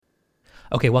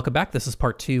Okay, welcome back. This is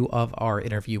part two of our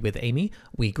interview with Amy.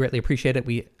 We greatly appreciate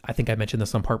it. I think I mentioned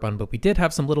this on part one, but we did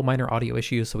have some little minor audio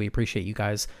issues, so we appreciate you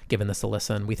guys giving this a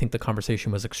listen. We think the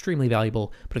conversation was extremely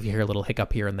valuable, but if you hear a little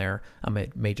hiccup here and there,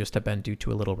 it may just have been due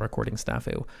to a little recording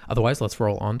snafu. Otherwise, let's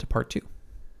roll on to part two.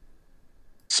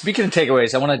 Speaking of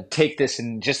takeaways, I want to take this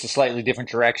in just a slightly different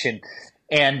direction.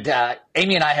 And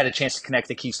Amy and I had a chance to connect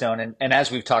to Keystone. And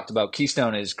as we've talked about,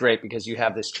 Keystone is great because you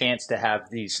have this chance to have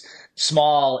these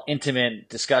small, intimate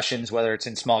discussions, whether it's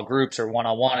in small groups or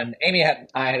one-on-one. And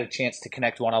I had a chance to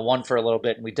connect one-on-one for a little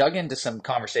bit. And we dug into some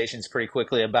conversations pretty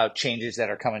quickly about changes that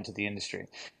are coming to the industry.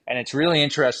 And it's really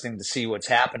interesting to see what's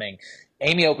happening.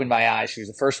 Amy opened my eyes. She was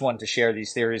the first one to share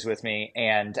these theories with me.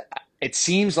 And it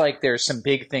seems like there's some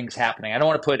big things happening. I don't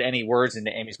want to put any words into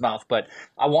Amy's mouth, but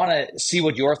I want to see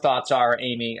what your thoughts are,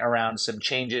 Amy, around some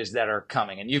changes that are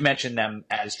coming. And you've mentioned them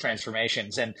as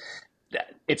transformations. And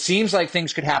it seems like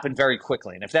things could happen very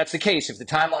quickly. And if that's the case, if the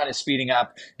timeline is speeding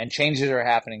up and changes are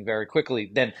happening very quickly,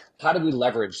 then how do we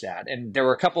leverage that? And there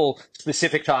were a couple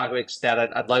specific topics that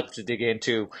I'd like to dig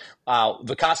into.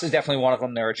 Vicasa is definitely one of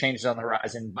them. There are changes on the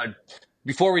horizon. But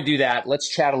before we do that, let's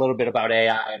chat a little bit about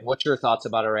AI and what's your thoughts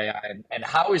about our AI and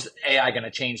how is AI going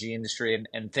to change the industry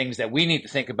and things that we need to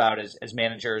think about as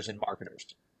managers and marketers?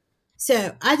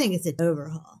 So I think it's an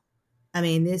overhaul. I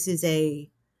mean, first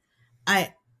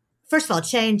of all,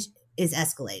 change is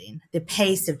escalating. The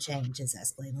pace of change is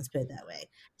escalating. Let's put it that way.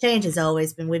 Change has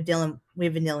always been, we've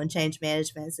been dealing change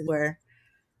management since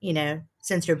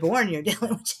since you're born, you're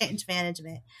dealing with change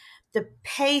management. The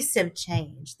pace of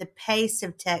change, the pace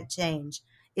of tech change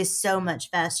is so much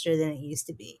faster than it used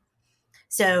to be.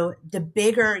 So the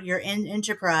bigger your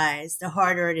enterprise, the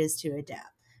harder it is to adapt.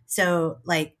 So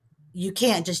you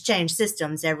can't just change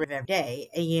systems every day.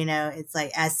 It's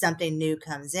like as something new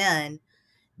comes in,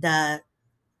 the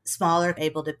smaller are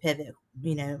able to pivot,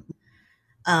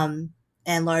 and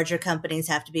larger companies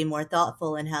have to be more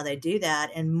thoughtful in how they do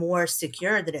that and more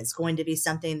secure that it's going to be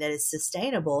something that is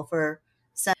sustainable for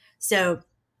some. So,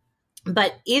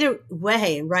 but either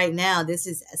way, right now,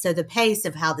 the pace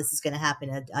of how this is going to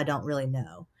happen, I don't really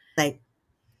know. Like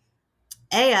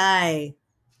AI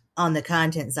on the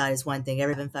content side is one thing.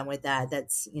 Everyone's having fun with that.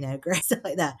 That's, great stuff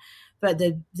like that. But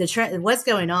the trend, what's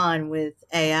going on with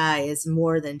AI is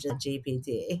more than just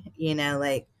GPT.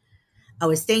 I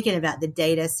was thinking about the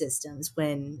data systems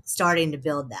when starting to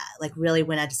build that. Like really,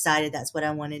 when I decided that's what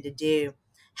I wanted to do,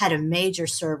 had a major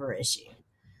server issue.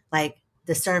 Like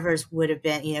the servers would have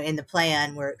been, in the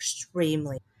plan were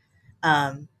extremely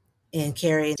in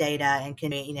carrying data and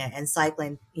and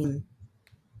cycling.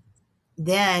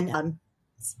 Then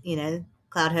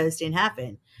cloud hosting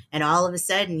happened, and all of a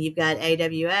sudden you've got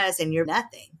AWS and you're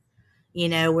nothing.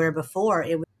 Where before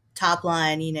it was top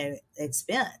line,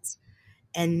 expense.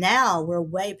 And now we're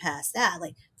way past that.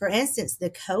 Like, for instance, the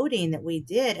coding that we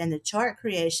did and the chart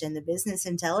creation, the business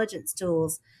intelligence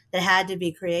tools that had to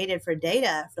be created for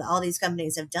data for all these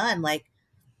companies have done, like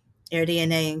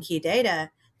AirDNA and Key Data,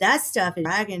 that stuff is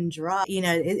drag and drop.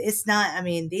 It's not,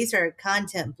 these are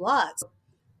content blocks.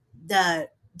 The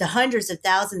hundreds of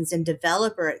thousands in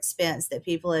developer expense that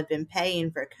people have been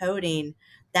paying for coding,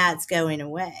 that's going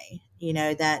away.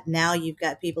 That now you've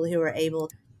got people who are able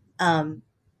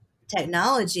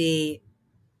technology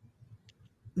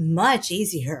much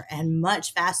easier and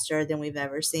much faster than we've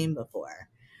ever seen before.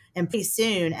 And pretty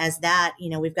soon as that,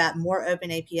 we've got more open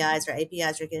APIs. Our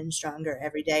APIs are getting stronger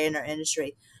every day in our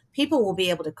industry. People will be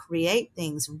able to create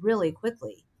things really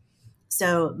quickly.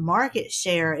 So market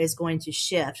share is going to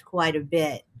shift quite a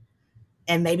bit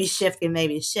and maybe shift.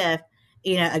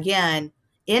 Again,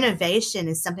 innovation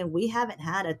is something we haven't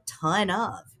had a ton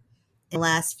of in the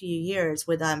last few years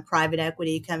with private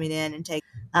equity coming in and taking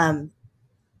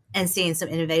and seeing some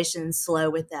innovation slow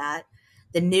with that.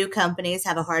 The new companies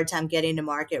have a hard time getting to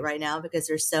market right now because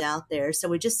they're so out there. So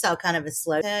we just saw kind of a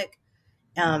slow tick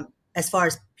as far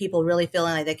as people really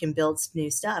feeling like they can build new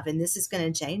stuff. And this is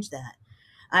going to change that.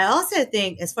 I also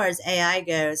think as far as AI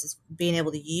goes, is being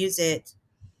able to use it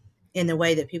in the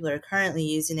way that people are currently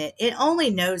using it, it only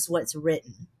knows what's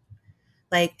written.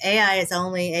 Like AI is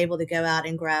only able to go out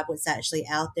and grab what's actually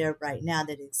out there right now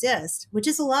that exists, which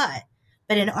is a lot.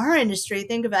 But in our industry,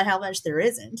 think about how much there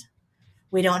isn't.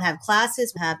 We don't have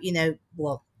classes, we have, we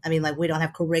don't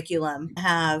have curriculum,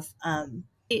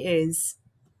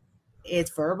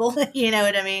 it's verbal, you know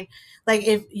what I mean? Like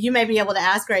if you may be able to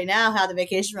ask right now how the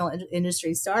vacation rental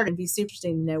industry started, it'd be super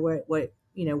interesting to know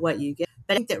what you get.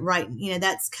 But I think that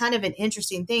that's kind of an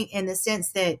interesting thing in the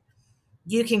sense that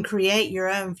you can create your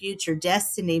own future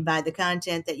destiny by the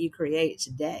content that you create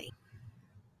today.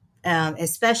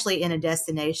 especially in a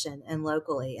destination and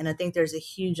locally. And I think there's a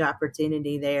huge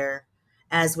opportunity there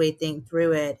as we think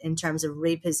through it in terms of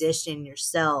repositioning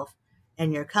yourself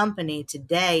and your company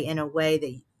today in a way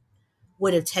that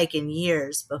would have taken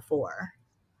years before.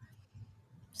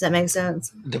 Does that make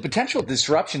sense? The potential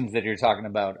disruptions that you're talking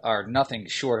about are nothing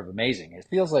short of amazing. It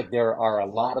feels like there are a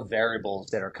lot of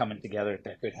variables that are coming together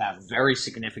that could have very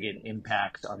significant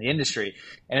impact on the industry.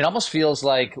 And it almost feels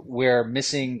like we're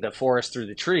missing the forest through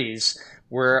the trees.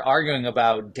 We're arguing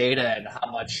about data and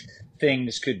how much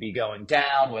things could be going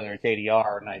down, whether it's ADR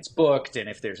or nights booked, and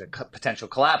if there's a potential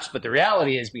collapse. But the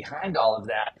reality is, behind all of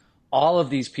that, all of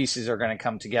these pieces are going to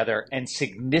come together and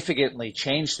significantly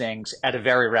change things at a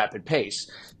very rapid pace.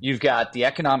 You've got the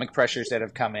economic pressures that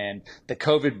have come in. The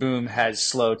COVID boom has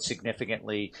slowed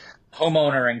significantly.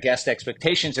 Homeowner and guest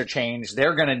expectations are changed.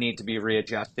 They're going to need to be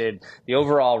readjusted. The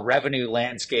overall revenue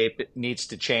landscape needs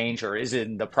to change or is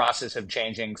in the process of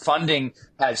changing. Funding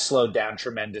has slowed down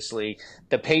tremendously.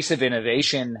 The pace of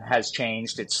innovation has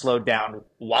changed. It's slowed down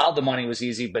while the money was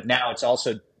easy, but now it's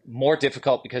also more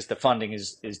difficult because the funding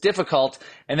is difficult.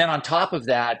 And then on top of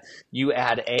that, you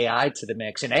add AI to the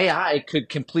mix, and AI could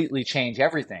completely change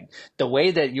everything. The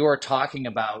way that you're talking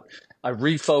about a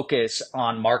refocus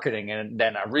on marketing and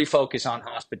then a refocus on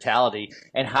hospitality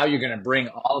and how you're going to bring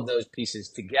all of those pieces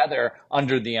together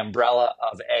under the umbrella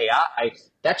of AI,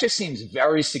 that just seems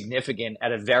very significant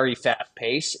at a very fast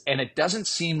pace. And it doesn't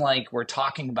seem like we're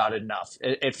talking about it enough.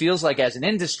 It feels like as an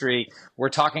industry, we're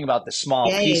talking about the small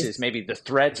pieces, Yes. maybe the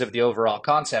threads of the overall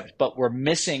concept, but we're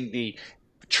missing the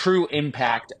true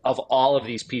impact of all of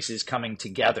these pieces coming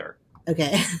together.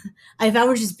 Okay. If I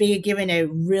were just being given a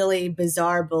really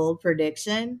bizarre, bold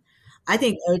prediction, I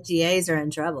think OTAs are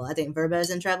in trouble. I think Vrbo's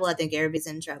in trouble. I think Airbnb's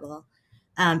in trouble.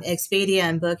 Expedia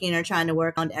and Booking are trying to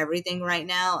work on everything right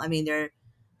now. I mean,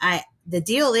 the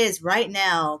deal is right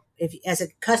now, if as a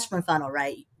customer funnel,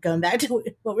 right, going back to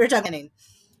what we were talking,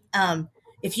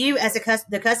 if you as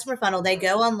the customer funnel, they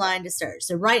go online to search.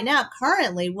 So right now,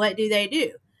 currently, what do?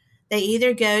 They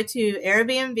either go to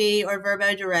Airbnb or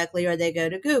Vrbo directly, or they go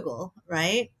to Google,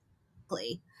 right?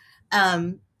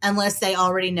 Unless they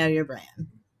already know your brand.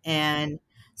 And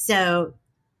so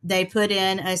they put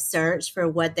in a search for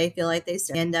what they feel like they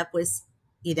end up with,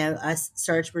 a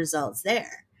search results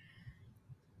there.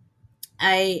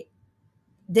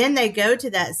 Then they go to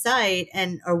that site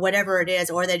or whatever it is,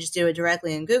 or they just do it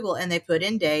directly in Google and they put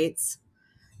in dates.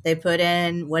 They put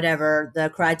in whatever the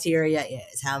criteria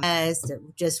is, how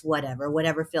just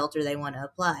whatever filter they want to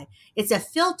apply. It's a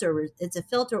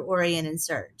filter oriented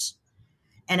search.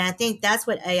 And I think that's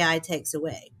what AI takes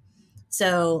away.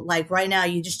 So like right now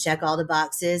you just check all the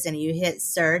boxes and you hit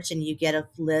search and you get a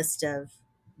list of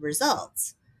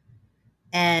results.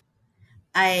 And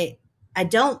I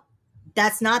don't,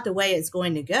 that's not the way it's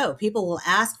going to go. People will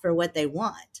ask for what they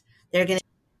want. They're going to,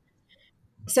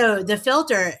 so the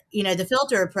filter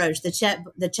approach, the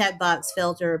checkbox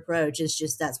filter approach is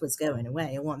just, that's what's going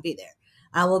away. It won't be there.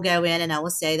 I will go in and I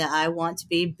will say that I want to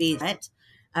be beach.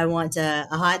 I want a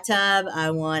hot tub.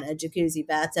 I want a jacuzzi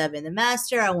bathtub in the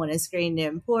master. I want a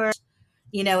screened-in porch.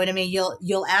 You know what I mean?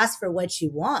 You'll ask for what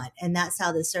you want, and that's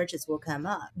how the searches will come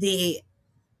up. The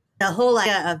whole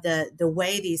idea of the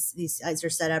way these sites are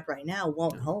set up right now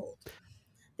won't hold.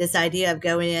 This idea of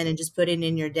going in and just putting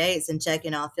in your dates and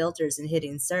checking off filters and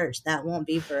hitting search, that won't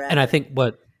be forever. And I think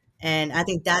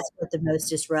that's what the most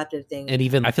disruptive thing is. And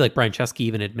even, I feel like Brian Chesky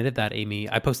even admitted that, Amy.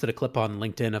 I posted a clip on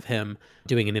LinkedIn of him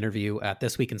doing an interview at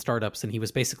This Week in Startups, and he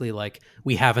was basically like,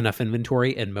 we have enough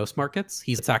inventory in most markets.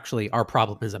 It's actually, our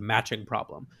problem is a matching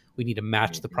problem. We need to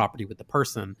match the property with the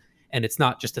person. And it's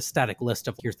not just a static list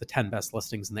of here's the 10 best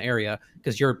listings in the area,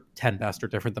 because your 10 best are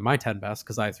different than my 10 best,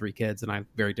 because I have 3 kids and I have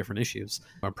very different issues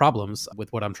or problems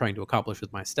with what I'm trying to accomplish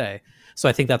with my stay. So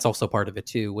I think that's also part of it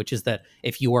too, which is that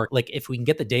if we can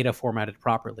get the data formatted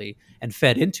properly and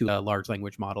fed into a large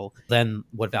language model, then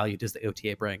what value does the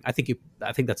OTA bring? I think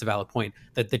that's a valid point.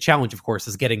 That the challenge, of course,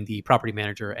 is getting the property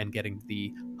manager and getting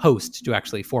the host to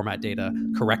actually format data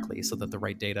correctly so that the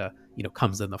right data,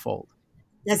 comes in the fold.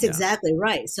 That's exactly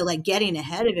right. So like getting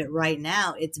ahead of it right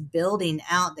now, it's building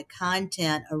out the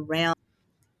content around.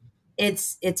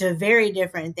 It's a very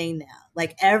different thing now.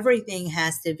 Like everything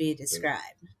has to be described.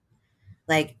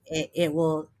 Like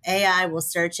AI will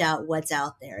search out what's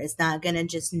out there. It's not going to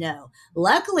just know.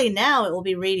 Luckily now it will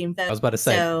be reading photos. I was about to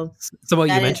say, so what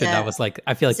you mentioned, I was like,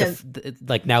 I feel like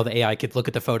like now the AI could look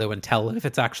at the photo and tell if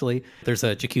it's actually, there's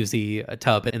a jacuzzi, a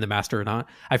tub in the master or not.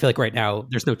 I feel like right now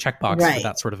there's no checkbox for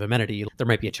that sort of amenity. There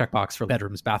might be a checkbox for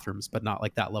bedrooms, bathrooms, but not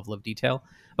like that level of detail.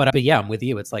 But yeah, I'm with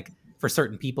you. It's like for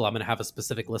certain people, I'm going to have a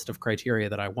specific list of criteria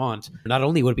that I want. Not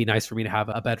only would it be nice for me to have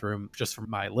a bedroom just for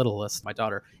my littlest, my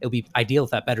daughter, it would be ideal if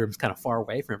that bedroom's kind of far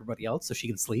away from everybody else so she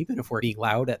can sleep. And if we're being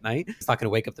loud at night, it's not going to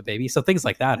wake up the baby. So things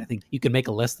like that, I think you can make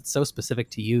a list that's so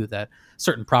specific to you that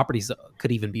certain properties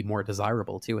could even be more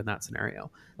desirable too in that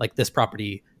scenario. Like this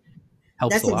property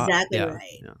helps That's a lot. exactly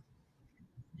right.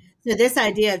 So this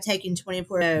idea of taking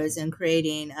 24 photos and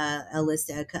creating a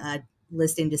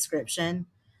listing description,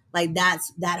 like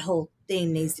that whole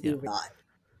thing needs to be rethought.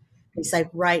 It's like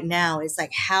right now, it's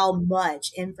like how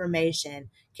much information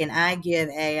can I give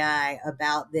AI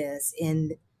about this?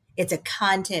 It's a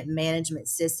content management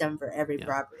system for every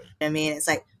property. I mean, it's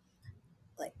like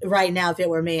right now, if it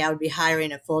were me, I would be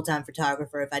hiring a full-time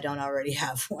photographer if I don't already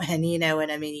have one. You know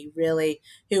what I mean? You really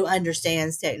who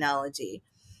understands technology.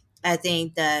 I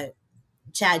think that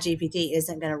Chat GPT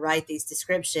isn't going to write these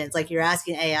descriptions like you're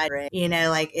asking AI. You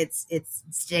know, like it's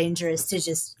dangerous to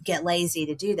just get lazy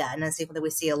to do that, and I think that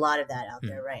we see a lot of that out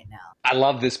there right now. I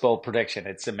love this bold prediction.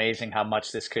 It's amazing how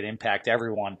much this could impact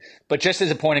everyone. But just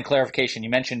as a point of clarification, you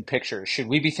mentioned pictures. Should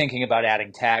we be thinking about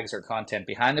adding tags or content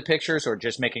behind the pictures, or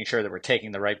just making sure that we're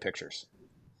taking the right pictures?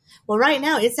 Well, right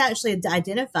now it's actually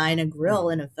identifying a grill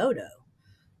in a photo.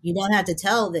 You don't have to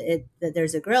tell that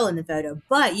there's a grill in the photo,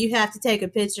 but you have to take a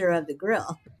picture of the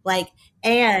grill.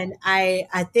 And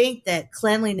I think that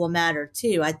cleanliness will matter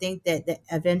too. I think that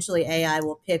eventually AI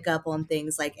will pick up on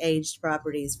things like aged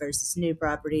properties versus new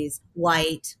properties,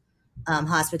 white,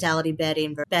 hospitality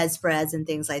bedding, bedspreads, and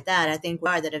things like that. I think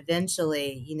that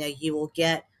eventually,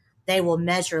 they will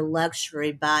measure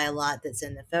luxury by a lot that's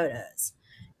in the photos.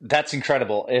 That's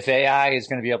incredible. If AI is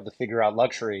going to be able to figure out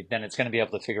luxury, then it's going to be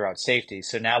able to figure out safety.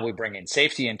 So now we bring in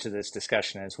safety into this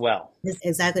discussion as well. That's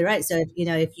exactly right. So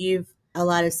if you've a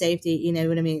lot of safety, you know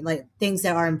what I mean, like things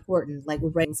that are important, like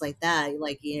things like that,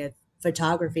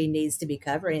 photography needs to be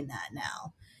covering that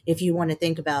now. If you want to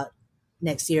think about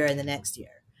next year and the next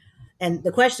year, and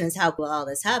the question is, how will all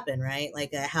this happen, right?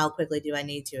 How quickly do I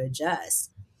need to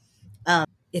adjust?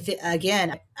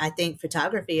 Again, I think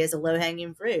photography is a low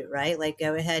hanging fruit, right? Like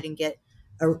go ahead and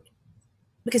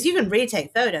because you can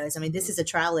retake photos. I mean, this is a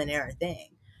trial and error thing,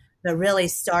 but really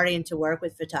starting to work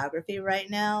with photography right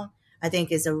now, I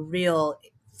think is a real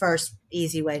first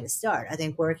easy way to start. I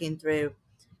think working through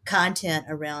content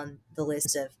around the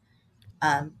list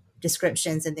of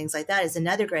descriptions and things like that is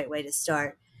another great way to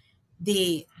start.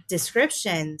 The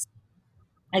descriptions,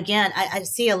 again, I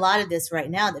see a lot of this right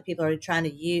now that people are trying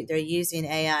to use. They're using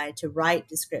AI to write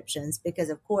descriptions because,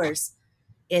 of course,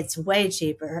 it's way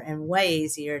cheaper and way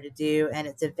easier to do, and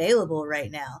it's available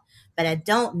right now. But I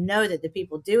don't know that the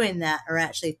people doing that are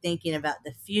actually thinking about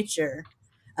the future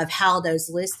of how those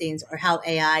listings or how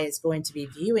AI is going to be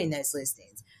viewing those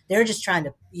listings. They're just trying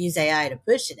to use AI to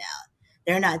push it out.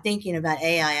 They're not thinking about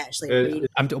AI actually reading.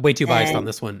 I'm way too biased on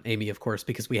this one, Amy, of course,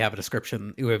 because we have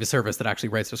we have a service that actually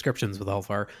writes descriptions with all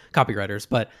of our copywriters.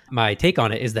 But my take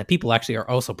on it is that people actually are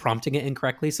also prompting it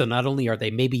incorrectly. So not only are they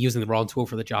maybe using the wrong tool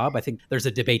for the job, I think there's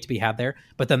a debate to be had there,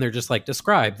 but then they're just like,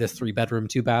 describe this 3-bedroom,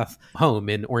 2-bath home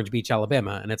in Orange Beach,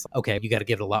 Alabama. And it's okay, you got to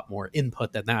give it a lot more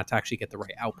input than that to actually get the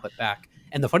right output back.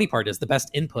 And the funny part is the best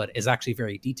input is actually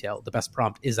very detailed. The best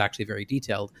prompt is actually very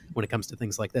detailed when it comes to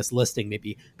things like this, listing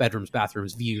maybe bedrooms,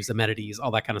 bathrooms, views, amenities,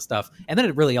 all that kind of stuff. And then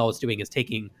it really all it's doing is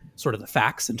taking sort of the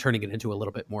facts and turning it into a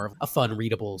little bit more of a fun,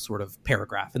 readable sort of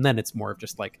paragraph. And then it's more of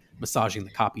just like massaging the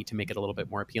copy to make it a little bit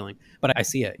more appealing. But I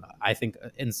see it. I think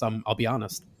in some, I'll be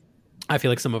honest, I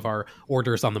feel like some of our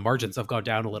orders on the margins have gone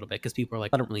down a little bit because people are like,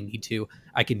 I don't really need to.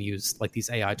 I can use like these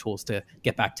AI tools to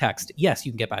get back text. Yes,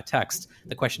 you can get back text.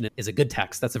 The question is a good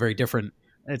text. That's a very different,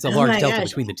 it's a large delta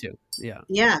between the two. Yeah.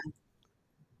 Yeah.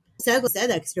 So glad you said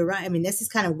that because you're right. I mean, this is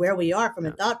kind of where we are from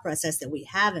a thought process that we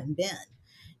haven't been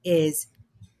is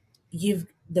you've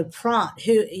got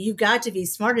to be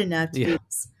smart enough to do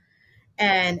this.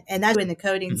 And that's in the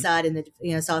coding side and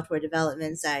the software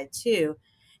development side too.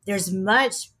 There's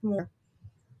much more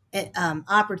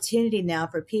opportunity now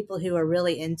for people who are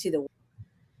really into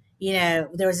there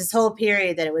was this whole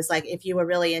period that it was like if you were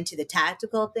really into the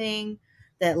tactical thing,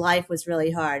 that life was really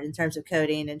hard in terms of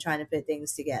coding and trying to put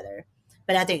things together.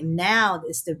 But I think now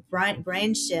it's the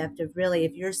brain shift of really,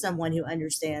 if you're someone who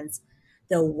understands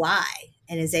the why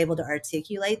and is able to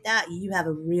articulate that, you have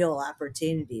a real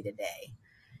opportunity today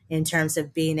in terms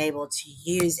of being able to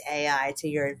use AI to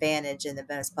your advantage in the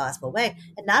most possible way.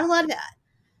 And not a lot of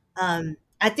that.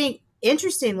 I think,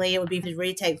 interestingly, it would be to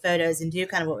retake photos and do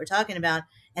kind of what we're talking about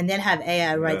and then have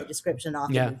AI write the description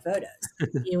off the new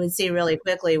photos. You would see really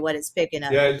quickly what it's picking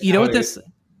up. Yeah, you know what this...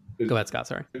 Go ahead, Scott.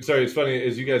 Sorry. It's funny,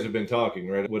 as you guys have been talking,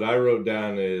 right? What I wrote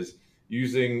down is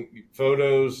using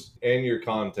photos and your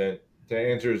content to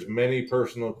answer as many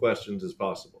personal questions as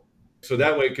possible. So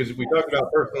that way, because we talked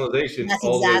about personalization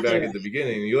all the way back at the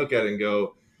beginning, and you look at it and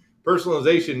go,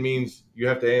 personalization means you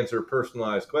have to answer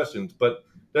personalized questions, but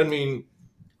doesn't mean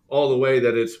all the way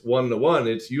that it's one-to-one.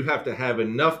 It's you have to have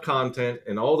enough content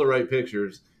and all the right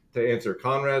pictures to answer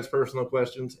Conrad's personal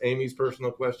questions, Amy's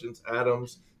personal questions,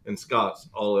 Adam's, and Scott's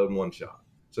all in one shot.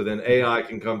 So then AI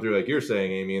can come through, like you're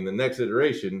saying, Amy, in the next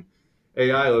iteration,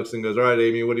 AI looks and goes, all right,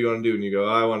 Amy, what do you want to do? And you go,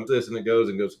 I want this. And it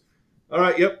goes, all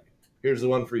right, yep, here's the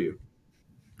one for you.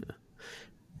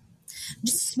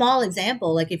 Just a small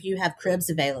example, like if you have cribs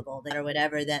available or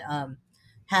whatever, that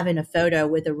having a photo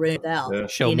with a room out, Yeah.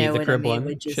 Show me the crib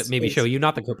one. Maybe show you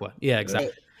not the crib one. Yeah,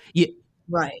 exactly. Yeah.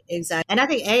 Right, exactly. And I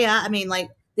think AI, I mean, like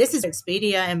this is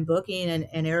Expedia and Booking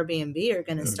and Airbnb are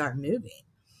going to start moving.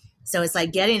 So it's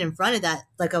like getting in front of that,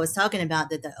 like I was talking about,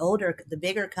 that the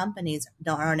bigger companies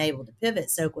aren't able to pivot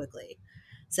so quickly.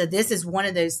 So this is one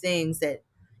of those things that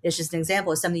it's just an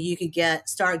example of something you could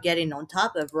start getting on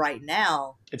top of right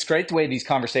now. It's great the way these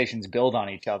conversations build on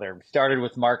each other. We started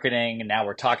with marketing, and now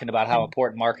we're talking about how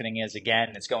important marketing is.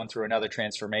 Again, it's going through another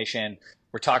transformation.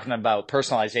 We're talking about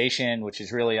personalization, which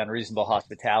is really unreasonable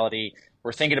hospitality.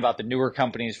 We're thinking about the newer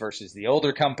companies versus the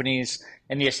older companies.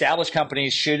 And the established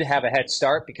companies should have a head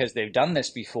start because they've done this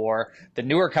before. The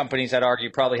newer companies, I'd argue,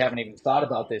 probably haven't even thought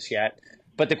about this yet.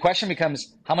 But the question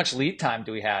becomes, how much lead time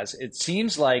do we have? It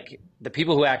seems like the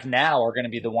people who act now are going to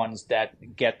be the ones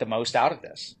that get the most out of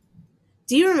this.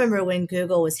 Do you remember when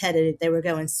Google was headed, they were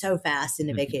going so fast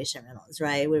into vacation rentals,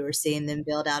 right? We were seeing them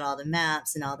build out all the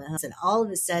maps and all the homes, and all of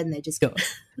a sudden they just go.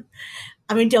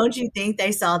 I mean, don't you think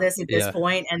they saw this at this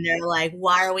point and they're like,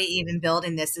 why are we even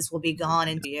building this? This will be gone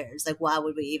in 2 years. Like, why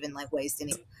would we even like waste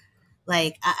any?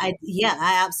 Like, I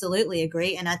absolutely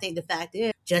agree. And I think the fact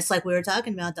is, just like we were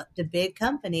talking about, the big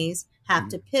companies have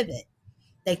to pivot.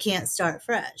 They can't start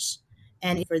fresh.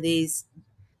 And for these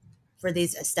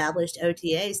established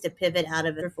OTAs to pivot out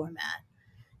of a format,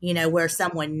 you know, where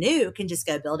someone new can just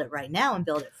go build it right now and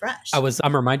build it fresh.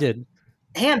 I'm reminded.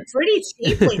 And pretty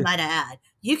cheaply, might I add.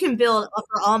 You can build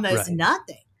for almost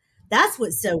nothing. That's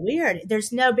what's so weird.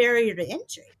 There's no barrier to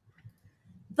entry.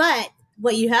 But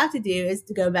what you have to do is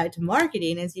to go back to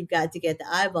marketing is you've got to get the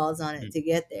eyeballs on it to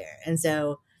get there. And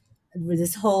so with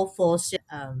this whole full side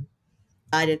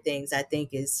of things, I think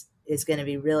is going to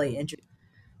be really interesting.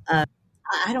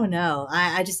 I don't know.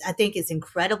 I think it's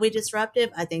incredibly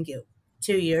disruptive. I think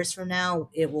 2 years from now,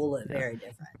 it will look very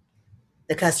different.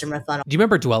 The customer funnel. Do you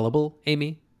remember Dwellable,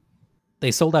 Amy?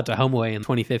 They sold out to HomeAway in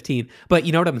 2015. But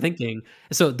you know what I'm thinking?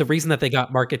 So the reason that they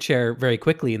got market share very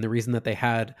quickly and the reason that they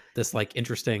had this like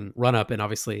interesting run up, and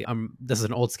obviously this is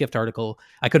an old Skift article.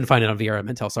 I couldn't find it on VRM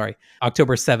Intel, sorry.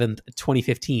 October 7th,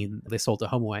 2015, they sold to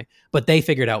HomeAway. But they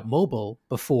figured out mobile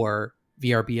before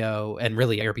VRBO, and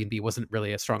really Airbnb wasn't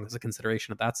really as strong as a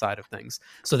consideration of that side of things.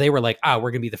 So they were like, we're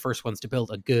going to be the first ones to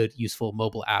build a good, useful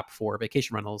mobile app for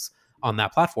vacation rentals on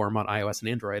that platform on iOS and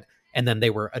Android. And then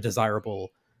they were a desirable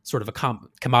sort of a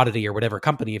commodity or whatever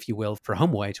company, if you will, for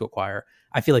HomeAway to acquire.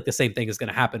 I feel like the same thing is going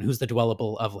to happen. Who's the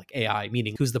dwellable of like AI,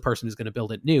 meaning who's the person who's going to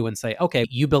build it new and say, okay,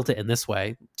 you built it in this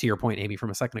way, to your point, Amy,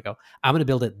 from a second ago. I'm going to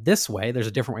build it this way. There's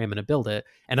a different way I'm going to build it.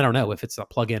 And I don't know if it's a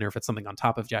plugin or if it's something on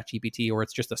top of ChatGPT or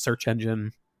it's just a search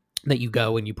engine that you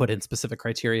go and you put in specific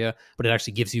criteria, but it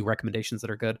actually gives you recommendations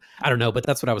that are good. I don't know, but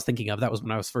that's what I was thinking of. That was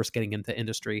when I was first getting into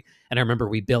industry. And I remember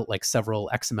we built like several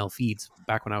XML feeds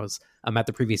back when I was at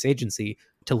the previous agency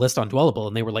to list on Dwellable.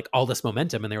 And they were like all this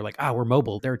momentum. And they were like, we're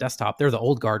mobile, they're desktop, they're the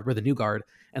old guard, we're the new guard.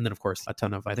 And then of course, a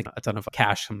ton of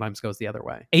cash sometimes goes the other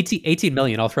way. 18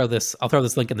 million. I'll throw this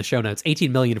link in the show notes.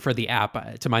 18 million for the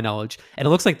app, to my knowledge. And it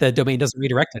looks like the domain doesn't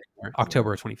redirect anymore.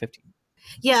 October of 2015.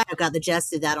 Yeah, I got the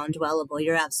gist of that on Dwellable.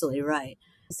 You're absolutely right.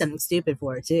 Something stupid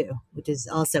for it too, which is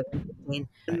also interesting.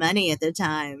 Money at the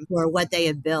time for what they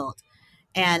had built.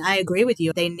 And I agree with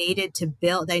you. They needed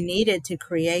to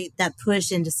create that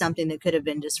push into something that could have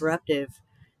been disruptive.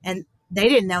 And they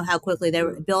didn't know how quickly they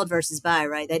were build versus buy,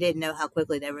 right? They didn't know how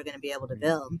quickly they were going to be able to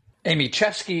build. Amy,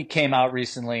 Chesky came out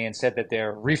recently and said that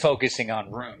they're refocusing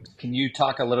on rooms. Can you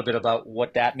talk a little bit about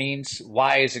what that means?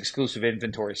 Why is exclusive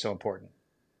inventory so important?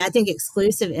 I think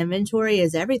exclusive inventory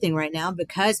is everything right now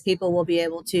because people will be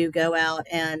able to go out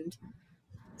and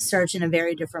search in a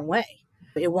very different way.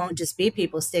 It won't just be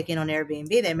people sticking on Airbnb.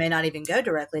 They may not even go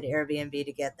directly to Airbnb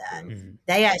to get that.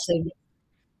 Mm-hmm.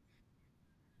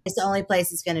 It's the only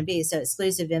place it's going to be. So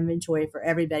exclusive inventory for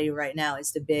everybody right now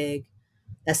is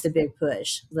that's the big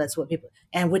push. That's what people,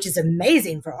 and which is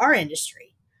amazing for our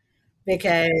industry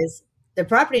because the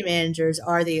property managers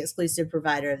are the exclusive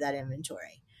provider of that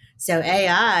inventory. So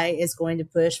AI is going to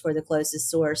push for the closest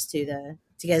source to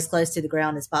get as close to the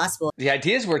ground as possible. The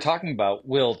ideas we're talking about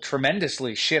will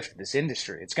tremendously shift this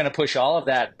industry. It's going to push all of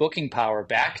that booking power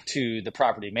back to the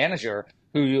property manager,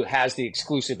 who has the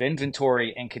exclusive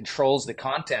inventory and controls the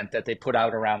content that they put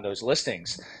out around those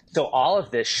listings. So all of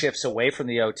this shifts away from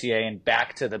the OTA and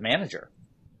back to the manager.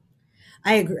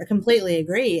 I completely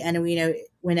agree. And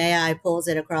when AI pulls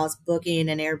it across Booking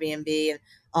and Airbnb and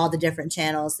all the different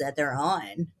channels that they're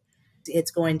on,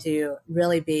 it's going to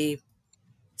really be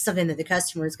something that the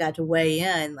customers got to weigh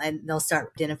in, and they'll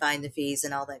start identifying the fees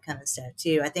and all that kind of stuff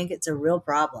too. I think it's a real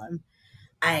problem.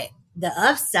 The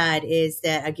upside is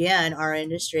that, again, our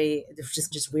industry, it's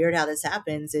just weird how this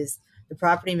happens, is the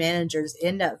property managers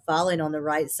end up falling on the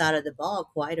right side of the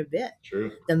ball quite a bit.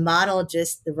 True. The model,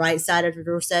 just the right side of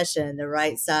the recession, the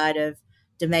right side of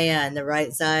demand, the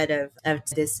right side of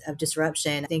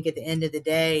disruption. I think at the end of the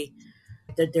day,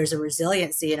 there's a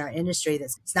resiliency in our industry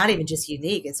it's not even just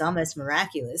unique, it's almost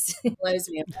miraculous. It blows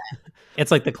me away.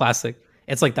 It's like that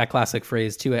classic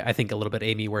phrase too, I think a little bit,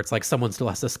 Amy, where it's like someone still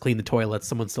has to clean the toilets,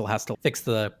 someone still has to fix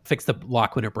the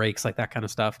lock when it breaks, like that kind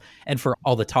of stuff. And for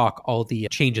all the talk, all the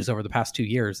changes over the past 2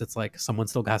 years, it's like someone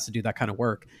still has to do that kind of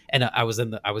work. And I was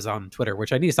on Twitter,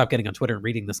 which I need to stop getting on Twitter and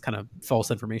reading this kind of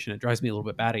false information. It drives me a little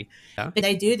bit batty. Yeah. But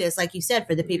they do this, like you said,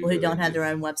 for the people who don't have their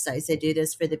own websites. They do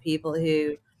this for the people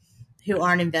who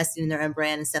aren't investing in their own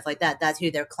brand and stuff like that. That's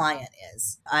who their client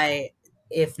is.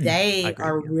 If they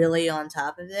are really on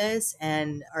top of this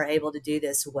and are able to do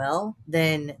this well,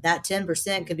 then that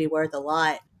 10% could be worth a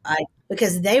lot.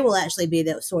 Because they will actually be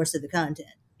the source of the content.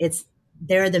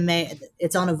 They're the main.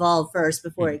 It's on Evolve first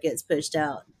before it gets pushed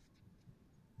out.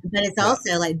 But it's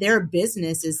also like their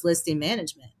business is listing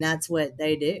management. That's what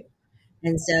they do.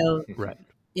 And so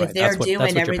if they're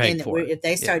doing everything if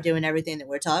they start doing everything that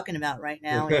we're talking about right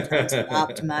now in terms of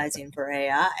optimizing for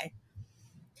AI,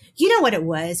 you know what it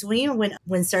was when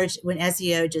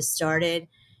SEO just started,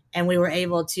 and we were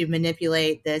able to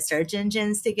manipulate the search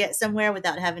engines to get somewhere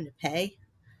without having to pay.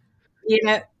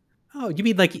 Oh, you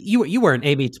mean like you weren't,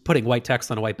 Amy, putting white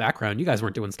text on a white background? You guys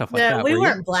weren't doing stuff like that. We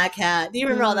weren't black hat. Do you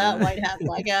remember all that white hat,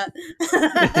 black hat?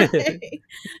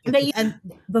 And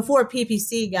before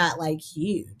PPC got like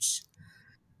huge,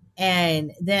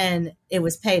 and then it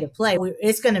was pay to play.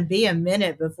 It's going to be a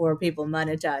minute before people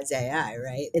monetize AI,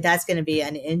 right? That's going to be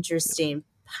an interesting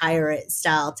pirate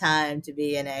style time to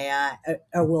be in AI,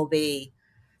 or will be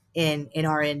in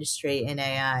our industry in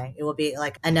AI. It will be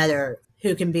like another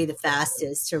who can be the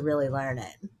fastest to really learn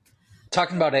it.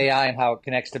 Talking about AI and how it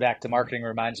connects back to marketing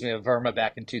reminds me of Verma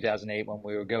back in 2008 when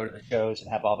we would go to the shows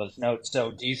and have all those notes.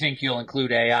 So do you think you'll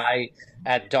include AI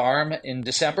at DARM in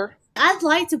December? I'd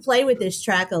like to play with this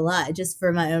track a lot just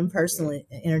for my own personal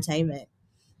entertainment.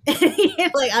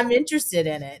 Like, I'm interested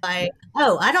in it. I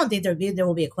don't think there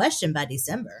will be a question by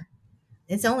December.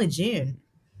 It's only June.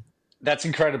 That's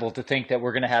incredible to think that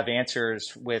we're going to have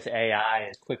answers with AI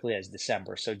as quickly as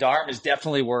December. So DARM is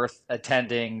definitely worth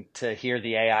attending to hear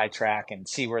the AI track and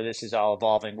see where this is all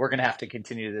evolving. We're going to have to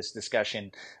continue this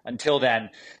discussion until then.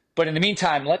 But in the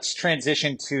meantime, let's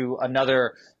transition to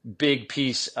another big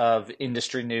piece of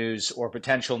industry news or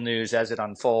potential news as it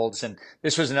unfolds. And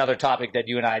this was another topic that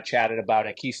you and I chatted about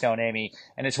at Keystone, Amy.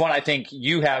 And it's one I think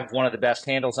you have one of the best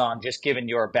handles on, just given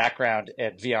your background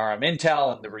at VRM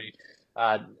Intel and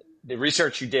the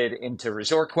research you did into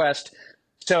ResortQuest.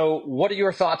 So what are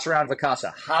your thoughts around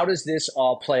Vacasa? How does this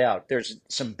all play out? There's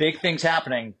some big things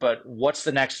happening, but what's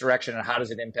the next direction and how does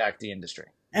it impact the industry?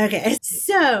 Okay,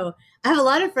 so I have a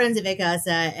lot of friends at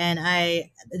Vacasa, and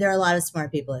there are a lot of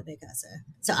smart people at Vacasa.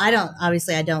 So I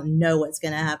don't know what's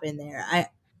going to happen there.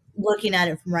 Looking at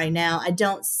it from right now, I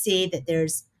don't see that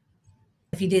there's,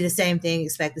 if you do the same thing,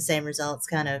 expect the same results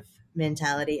kind of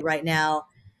mentality. Right now,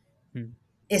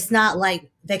 it's not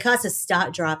like Vacasa's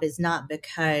stock drop is not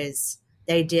because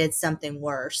they did something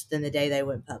worse than the day they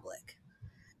went public.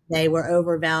 They were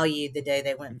overvalued the day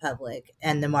they went public,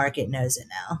 and the market knows it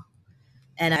now.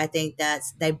 And I think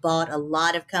they bought a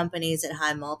lot of companies at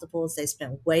high multiples. They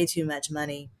spent way too much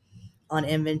money on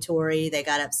inventory. They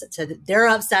got upset. So they're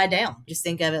upside down. Just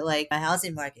think of it like a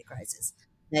housing market crisis.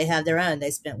 They have their own.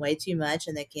 They spent way too much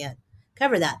and they can't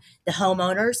cover that. The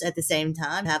homeowners at the same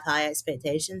time have high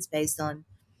expectations based on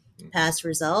past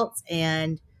results.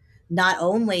 And not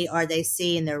only are they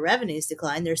seeing their revenues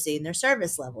decline, they're seeing their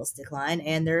service levels decline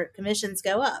and their commissions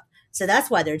go up. So that's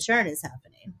why their churn is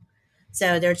happening.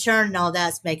 So their churn and all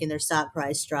that's making their stock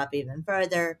price drop even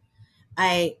further.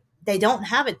 They don't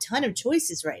have a ton of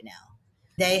choices right now.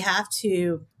 I'm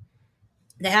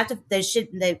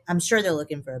sure they're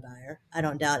looking for a buyer. I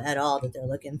don't doubt at all that they're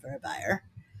looking for a buyer.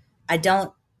 I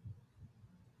don't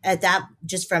at that,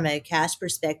 just from a cash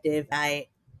perspective,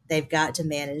 they've got to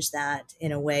manage that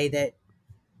in a way that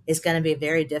is going to be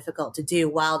very difficult to do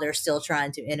while they're still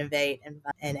trying to innovate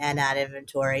and add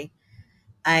inventory.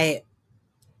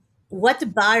 What the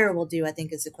buyer will do, I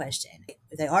think, is the question.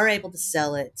 If they are able to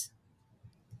sell it,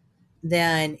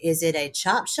 then is it a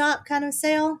chop shop kind of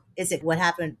sale? Is it what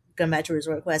happened going back to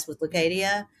Resort Quest with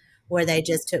Lacadia, where they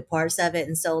just took parts of it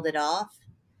and sold it off,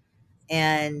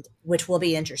 and which will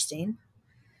be interesting?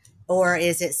 Or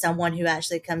is it someone who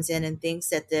actually comes in and thinks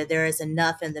that there is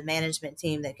enough in the management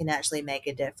team that can actually make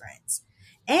a difference?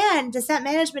 And does that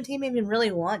management team even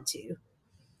really want to?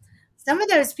 Some of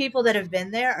those people that have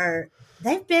been there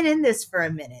they've been in this for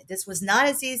a minute. This was not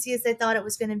as easy as they thought it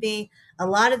was going to be. A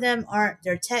lot of them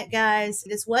they're tech guys.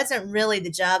 This wasn't really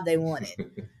the job they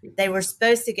wanted. They were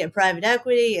supposed to get private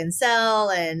equity and sell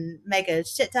and make a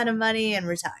shit ton of money and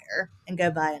retire and go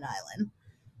buy an island.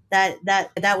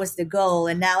 That was the goal.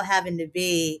 And now having to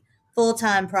be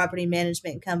full-time property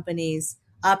management companies,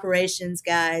 operations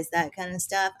guys, that kind of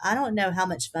stuff, I don't know how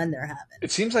much fun they're having.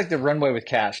 It seems like the runway with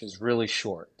cash is really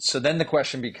short. So then the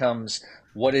question becomes,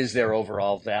 what is their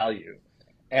overall value?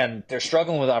 And they're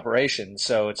struggling with operations,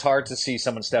 so it's hard to see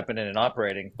someone stepping in and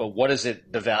operating, but what is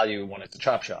it, the value when it's a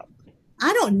chop shop?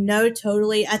 I don't know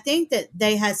totally. I think that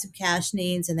they had some cash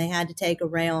needs and they had to take a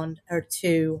round or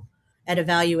two at a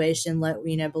valuation,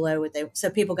 below what so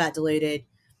people got diluted.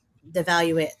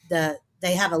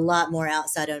 They have a lot more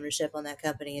outside ownership on that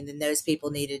company, and then those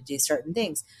people needed to do certain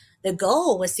things. The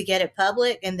goal was to get it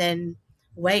public and then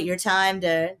wait your time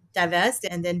to divest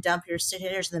and then dump your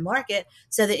shares in the market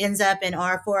so that it ends up in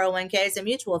our 401ks and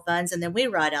mutual funds, and then we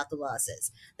ride out the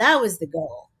losses. That was the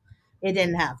goal. It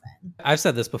didn't happen. I've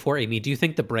said this before, Amy. Do you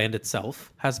think the brand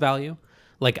itself has value?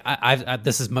 Like,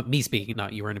 this is me speaking,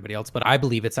 not you or anybody else, but I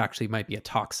believe it's actually might be a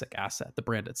toxic asset, the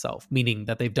brand itself, meaning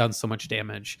that they've done so much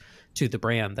damage to the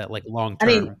brand that, like, long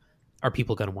term, are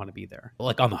people going to want to be there,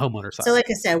 like on the homeowner side? So, like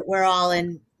I said, we're all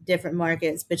in different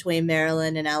markets between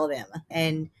Maryland and Alabama,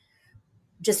 and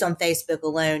just on Facebook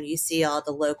alone, you see all the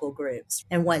local groups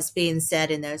and what's being said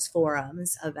in those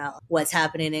forums about what's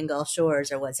happening in Gulf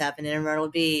Shores or what's happening in Myrtle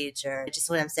Beach, or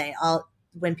just what I'm saying.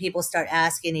 When people start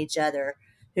asking each other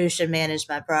who should manage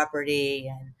my property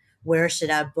and where should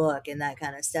I book and that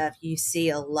kind of stuff, you see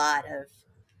a lot of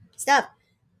stuff.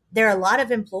 There are a lot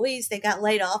of employees that got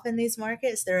laid off in these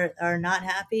markets. They are not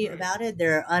happy about it.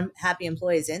 There are unhappy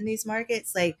employees in these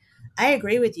markets. Like, I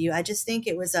agree with you. I just think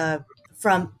it was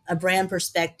from a brand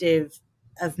perspective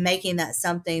of making that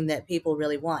something that people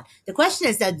really want. The question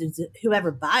is, does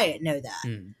whoever buy it know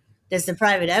that? Does the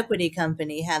private equity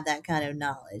company have that kind of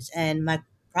knowledge? And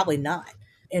probably not.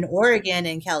 In Oregon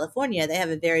and California, they have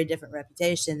a very different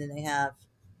reputation than they have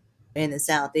in the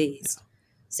Southeast. Yeah.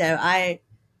 So I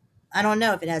don't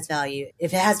know if it has value.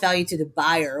 If it has value to the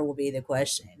buyer will be the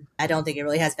question. I don't think it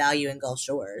really has value in Gulf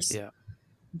Shores. Yeah.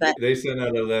 But they sent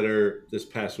out a letter this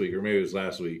past week, or maybe it was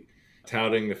last week,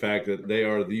 touting the fact that they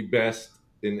are the best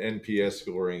in NPS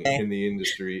scoring in the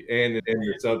industry and in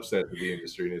the subset of the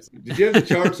industry. Did you have the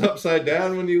charts upside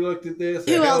down when you looked at this?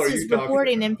 Who else is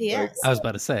reporting NPS? Like, I was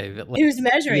about to say. Who's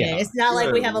measuring it? It's not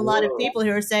like we have a lot of people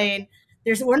who are saying,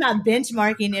 we're not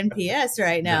benchmarking NPS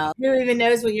right now. Who even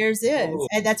knows what yours is?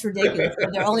 And that's ridiculous.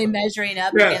 They're only measuring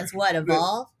up against what?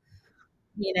 Evolve?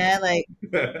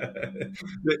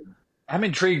 I'm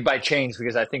intrigued by change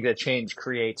because I think that change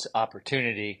creates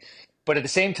opportunity. But at the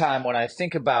same time, when I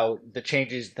think about the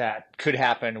changes that could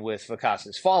happen with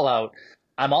Vacasa's fallout,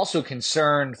 I'm also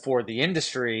concerned for the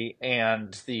industry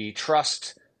and the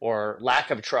trust or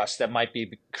lack of trust that might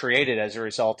be created as a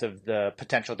result of the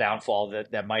potential downfall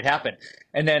that might happen.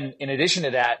 And then in addition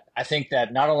to that, I think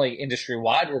that not only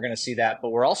industry-wide we're going to see that, but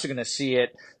we're also going to see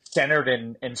it centered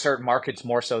in certain markets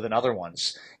more so than other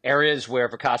ones. Areas where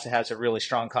Vacasa has a really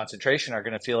strong concentration are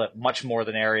going to feel it much more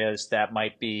than areas that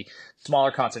might be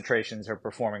smaller concentrations are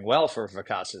performing well for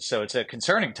Vacasa. So it's a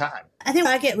concerning time. I think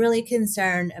I get really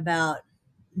concerned about,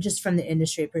 just from the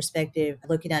industry perspective,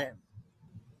 looking at it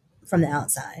from the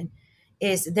outside,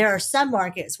 is there are some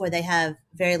markets where they have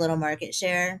very little market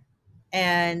share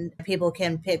and people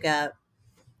can pick up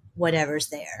whatever's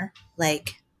there.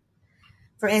 Like,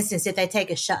 for instance, if they take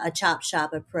a chop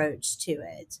shop approach to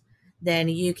it, then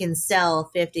you can sell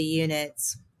 50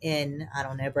 units in, I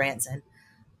don't know, Branson.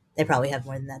 They probably have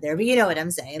more than that there, but you know what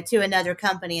I'm saying, to another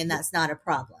company, and that's not a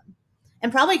problem.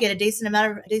 And probably get a decent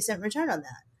return on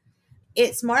that.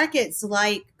 It's markets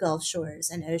like Gulf Shores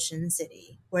and Ocean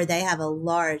City where they have a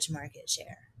large market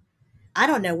share. I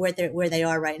don't know where they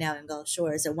are right now in Gulf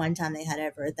Shores. At one time, they had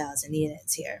over 1,000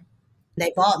 units here.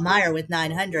 They bought Meyer with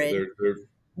 900.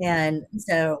 And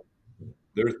so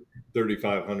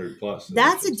 3,500 plus.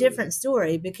 That's a different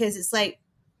story, because it's like,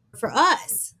 for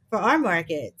us, for our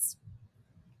markets,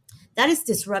 that is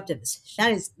disruptive.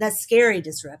 That's scary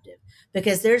disruptive,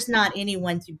 because there's not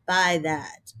anyone to buy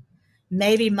that.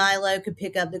 Maybe Milo could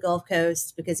pick up the Gulf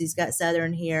Coast because he's got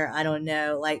Southern here. I don't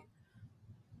know. Like,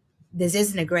 this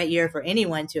isn't a great year for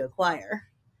anyone to acquire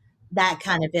that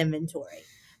kind of inventory,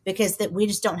 because that we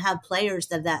just don't have players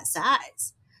of that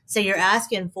size. So you're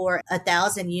asking for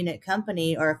 1,000-unit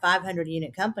company or a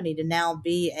 500-unit company to now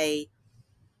be a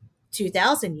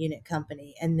 2,000-unit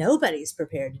company, and nobody's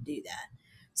prepared to do that.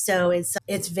 So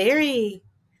it's very,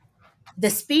 the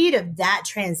speed of that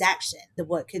transaction,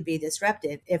 what could be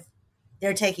disruptive if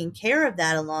they're taking care of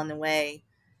that along the way.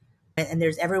 And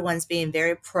everyone's being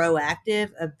very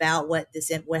proactive about what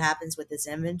happens with this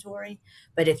inventory.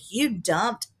 But if you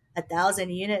dumped 1,000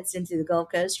 units into the Gulf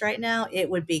Coast right now, it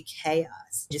would be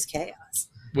chaos, just chaos.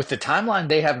 With the timeline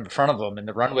they have in front of them and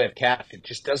the runway of cash, it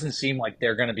just doesn't seem like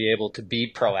they're going to be able to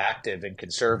be proactive and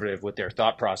conservative with their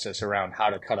thought process around how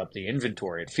to cut up the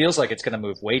inventory. It feels like it's going to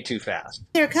move way too fast.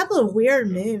 There are a couple of weird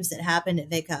moves that happened at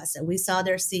Vacasa. We saw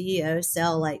their CEO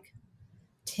sell like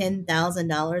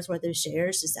 $10,000 worth of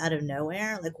shares just out of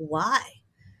nowhere. Like, why?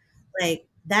 Like,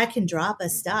 that can drop a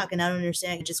stock. And I don't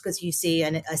understand, just because you see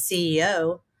a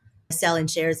CEO selling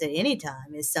shares at any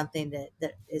time is something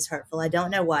that is hurtful. I don't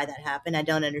know why that happened. I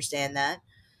don't understand that.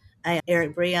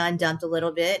 Eric Breon dumped a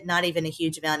little bit, not even a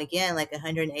huge amount, again, like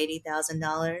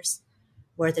 $180,000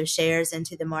 worth of shares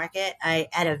into the market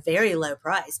at a very low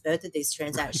price. Both of these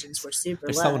transactions were super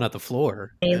low. They're selling at the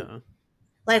floor. Yeah.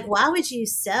 Like, why would you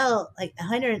sell like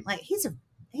 100? Like,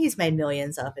 he's made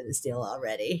millions off of this deal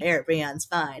already. Eric Breon's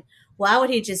fine. Why would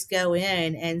he just go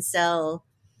in and sell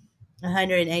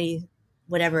 180,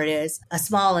 whatever it is, a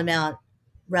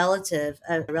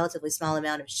relatively small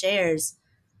amount of shares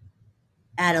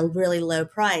at a really low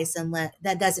price? And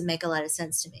that doesn't make a lot of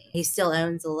sense to me. He still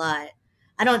owns a lot.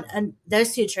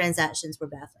 Those two transactions were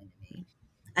baffling to me.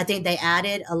 I think they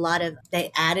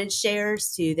added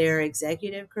shares to their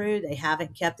executive crew. They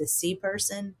haven't kept a C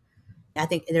person. I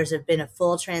think there's been a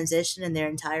full transition in their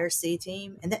entire C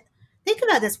team. And think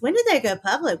about this. When did they go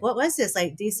public? What was this?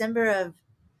 Like December of,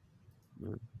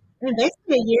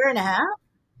 basically a year and a half?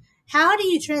 How do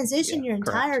you transition your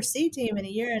entire correct. C team in a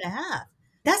year and a half?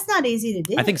 That's not easy to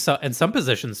do. I think so. And some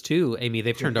positions too, Amy,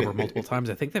 they've turned over multiple times.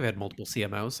 I think they've had multiple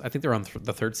CMOs. I think they're on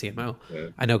the third CMO. Yeah.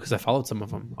 I know because I followed some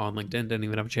of them on LinkedIn. Didn't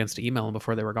even have a chance to email them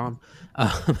before they were gone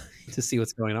to see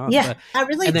what's going on. Yeah, I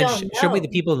really don't know. Show me the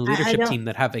people in the leadership team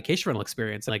that have vacation rental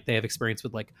experience. Like they have experience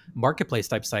with like marketplace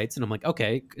type sites. And I'm like,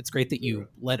 okay, it's great that you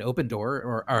led Open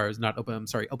Door or not Open. I'm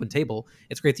sorry, Open Table.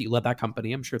 It's great that you led that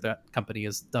company. I'm sure that company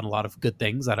has done a lot of good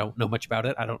things. I don't know much about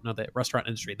it. I don't know the restaurant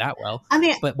industry that well. I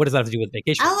mean, but what does that have to do with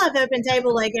vacation? I love Open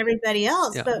Table like everybody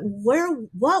else, yeah. But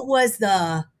what was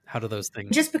how do those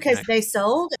things just because connect? They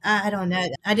sold? I don't know.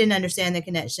 I didn't understand the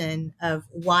connection of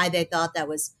why they thought that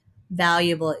was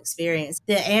valuable experience.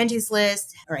 The Angie's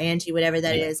List or Angie, whatever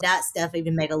that is, that stuff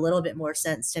even made a little bit more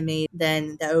sense to me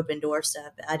than the Open Door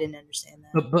stuff. I didn't understand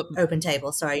that. But Open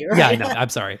Table, sorry, you're right. Yeah, I know. I'm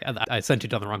sorry. I sent you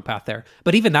down the wrong path there.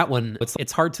 But even that one,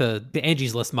 it's hard to, the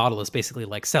Angie's List model is basically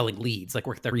like selling leads, like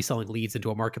they're reselling leads into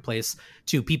a marketplace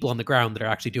to people on the ground that are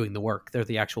actually doing the work. They're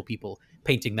the actual people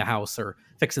painting the house or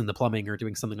fixing the plumbing or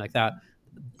doing something like that.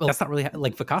 But that's not really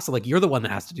like Vacasa. Like you're the one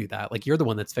that has to do that. Like you're the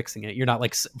one that's fixing it. You're not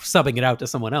like subbing it out to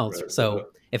someone else. Right, so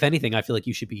if anything, I feel like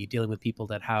you should be dealing with people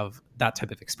that have that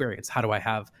type of experience. How do I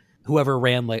have whoever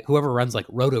runs like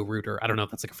Roto-Rooter? I don't know if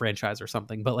that's like a franchise or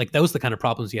something, but like those are the kind of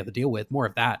problems you have to deal with. More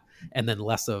of that, and then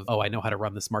less of I know how to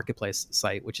run this marketplace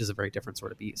site, which is a very different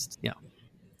sort of beast. Yeah.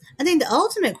 I think the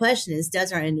ultimate question is,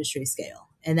 does our industry scale?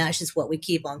 And that's just what we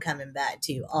keep on coming back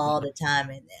to all the time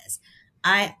in this.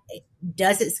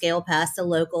 Does it scale past a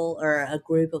local or a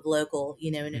group of local, you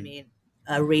know what I mean,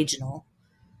 a regional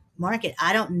market?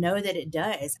 I don't know that it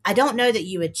does. I don't know that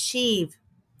you achieve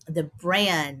the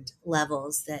brand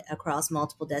levels that across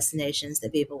multiple destinations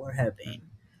that people were hoping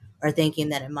or thinking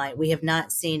that it might. We have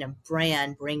not seen a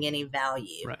brand bring any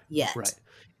value yet. Right.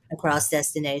 Across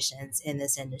destinations in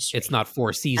this industry. It's not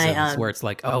Four Seasons where it's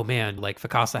like, oh man, like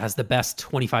Vacasa has the best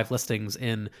 25 listings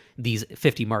in these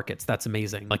 50 markets. That's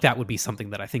amazing. Like that would be something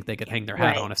that I think they could hang their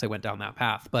hat on if they went down that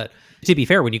path. But to be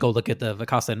fair, when you go look at the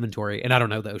Vacasa inventory, and I don't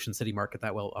know the Ocean City market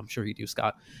that well, I'm sure you do,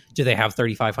 Scott. Do they have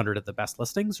 3,500 of the best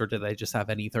listings, or do they just have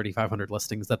any 3,500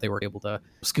 listings that they were able to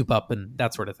scoop up and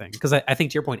that sort of thing? Because I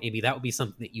think to your point, Amy, that would be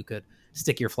something that you could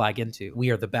stick your flag into. We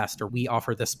are the best, or we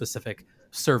offer this specific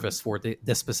service for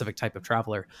this specific type of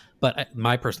traveler. But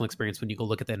my personal experience, when you go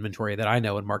look at the inventory that I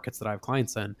know in markets that I have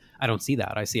clients in, I don't see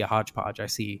that. I see a hodgepodge. I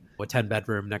see a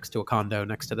 10-bedroom next to a condo,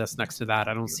 next to this, next to that.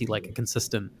 I don't see like a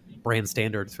consistent brand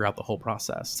standard throughout the whole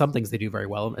process. Some things they do very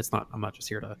well. I'm not just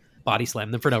here to body slam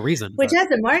them for no reason. Which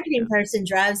as a marketing person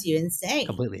drives you insane.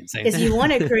 Completely insane. Because you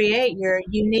want to create your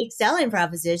unique selling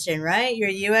proposition, right? Your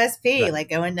USP, right. Like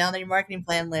going down your marketing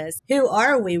plan list. Who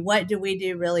are we? What do we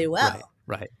do really well?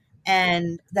 Right.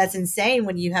 And that's insane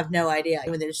when you have no idea.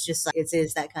 When it's just like, it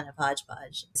is that kind of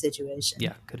hodgepodge situation.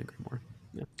 Yeah, couldn't agree more.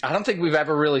 Yeah. I don't think we've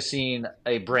ever really seen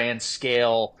a brand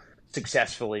scale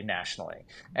successfully nationally.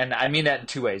 And I mean that in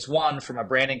two ways. One, from a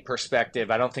branding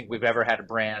perspective, I don't think we've ever had a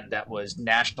brand that was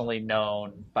nationally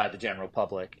known by the general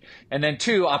public. And then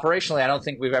two, operationally, I don't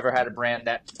think we've ever had a brand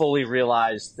that fully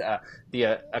realized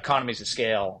the economies of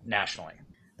scale nationally.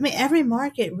 I mean, every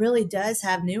market really does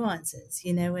have nuances,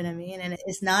 you know what I mean? And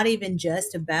it's not even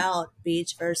just about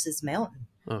beach versus mountain.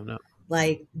 Oh, no.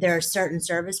 Like there are certain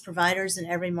service providers in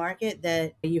every market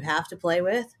that you have to play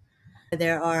with.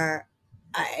 There are,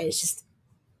 it's just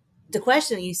the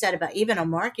question that you said about even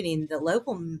on marketing, the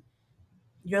local,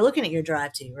 you're looking at your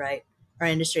drive to, right? Our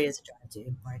industry is a drive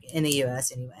to market in the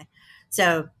US anyway.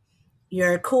 So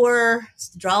your core,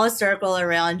 draw a circle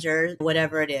around your,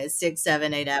 whatever it is, 6,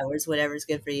 7, 8 hours, whatever's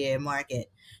good for you market.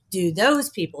 Do those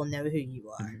people know who you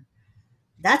are? Mm-hmm.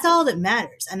 That's all that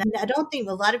matters. And I don't think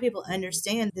a lot of people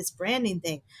understand this branding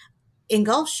thing. In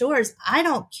Gulf Shores, I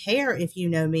don't care if you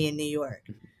know me in New York.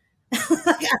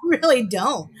 Like, I really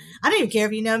don't. I don't even care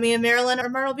if you know me in Maryland or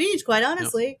Myrtle Beach, quite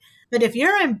honestly. Yep. But if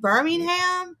you're in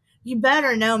Birmingham, you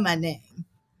better know my name.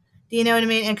 Do you know what I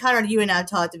mean? And Conrad, you and I have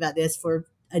talked about this for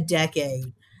a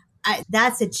decade.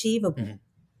 That's achievable. Mm-hmm.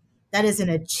 That is an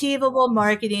achievable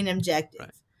marketing objective.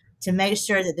 Right. To make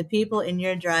sure that the people in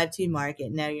your drive-to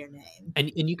market know your name.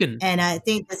 And you can... And I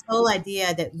think this whole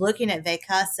idea that looking at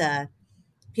Vacasa,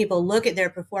 people look at their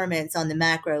performance on the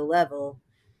macro level,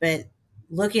 but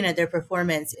looking at their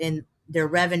performance in their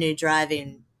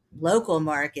revenue-driving local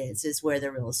markets is where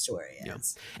the real story is.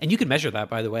 Yeah. And you can measure that,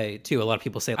 by the way, too. A lot of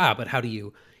people say, but how do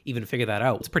you even figure that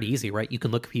out? It's pretty easy, right? You can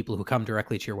look at people who come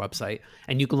directly to your website,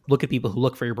 and you can look at people who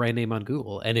look for your brand name on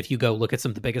Google. And if you go look at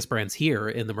some of the biggest brands here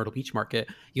in the Myrtle Beach market,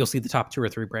 you'll see the top 2 or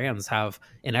 3 brands have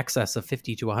in excess of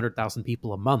 50 to 100,000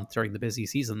 people a month during the busy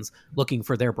seasons looking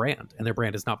for their brand. And their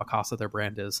brand is not Vacasa. Their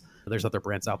brand is, there's other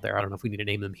brands out there. I don't know if we need to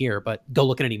name them here, but go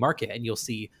look at any market and you'll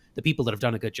see the people that have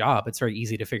done a good job. It's very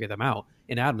easy to figure them out.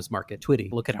 In Adam's market,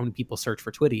 Twitty, look at how many people search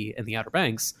for Twitty in the Outer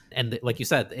Banks. And like you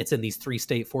said, it's in these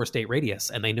 3-state, 4-state radius,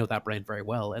 and they know that brand very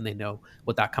well, and they know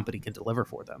what that company can deliver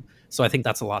for them. So I think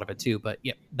that's a lot of it too. But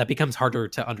yeah, that becomes harder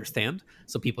to understand.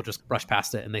 So people just brush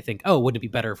past it and they think, oh, wouldn't it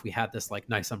be better if we had this like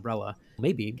nice umbrella?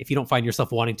 Maybe. If you don't find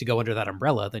yourself wanting to go under that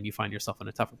umbrella, then you find yourself in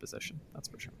a tougher position. That's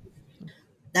for sure.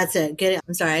 That's a good,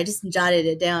 I'm sorry, I just jotted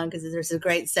it down because there's a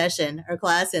great session or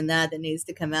class in that needs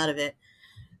to come out of it.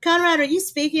 Conrad, are you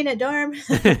speaking at Durham?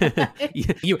 I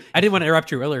didn't want to interrupt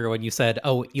you earlier when you said,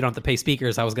 oh, you don't have to pay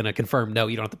speakers. I was going to confirm, no,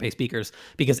 you don't have to pay speakers,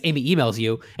 because Amy emails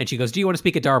you and she goes, do you want to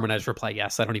speak at Durham? And I just reply,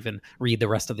 yes. I don't even read the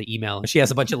rest of the email. She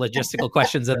has a bunch of logistical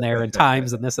questions in there and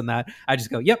times and this and that. I just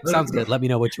go, yep, sounds good. Let me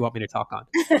know what you want me to talk on.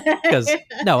 Because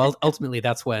no, ultimately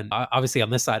that's when, obviously on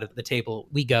this side of the table,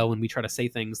 we go and we try to say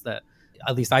things that,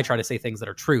 at least I try to say things that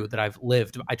are true, that I've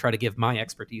lived. I try to give my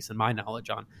expertise and my knowledge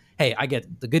on, hey, I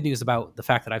get the good news about the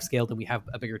fact that I've scaled and we have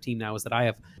a bigger team now is that I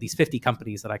have these 50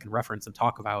 companies that I can reference and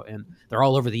talk about. And they're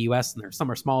all over the US, and some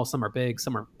are small, some are big,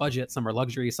 some are budget, some are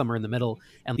luxury, some are in the middle.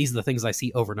 And these are the things I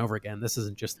see over and over again. This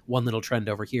isn't just one little trend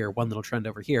over here, one little trend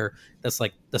over here. That's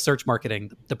like the search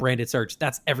marketing, the branded search.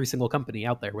 That's every single company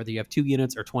out there, whether you have 2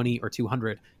 units or 20 or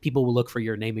 200. People will look for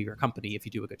your name of your company if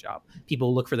you do a good job. People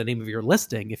will look for the name of your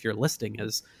listing if your listing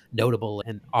is notable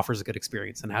and offers a good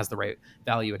experience and has the right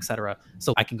value, etc.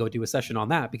 So I can go do a session on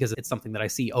that because it's something that I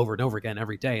see over and over again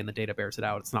every day, and the data bears it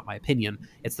out. It's not my opinion.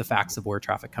 It's the facts of where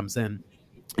traffic comes in.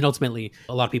 And ultimately,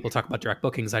 a lot of people talk about direct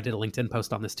bookings. I did a LinkedIn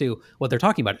post on this too. What they're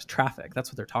talking about is traffic. That's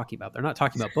what they're talking about. They're not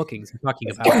talking about bookings. They're talking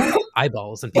about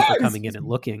eyeballs and people coming in and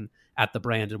looking at the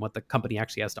brand and what the company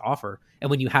actually has to offer. And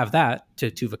when you have that,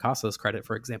 to Vacasa's credit,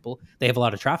 for example, they have a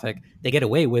lot of traffic. They get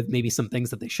away with maybe some things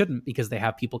that they shouldn't because they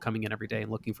have people coming in every day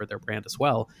and looking for their brand as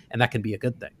well. And that can be a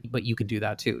good thing. But you can do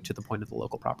that too, to the point of the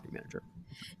local property manager.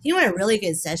 You know what a really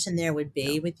good session there would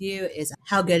be with you is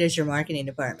how good is your marketing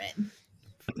department?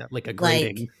 Like a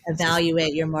grading. Like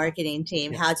evaluate your marketing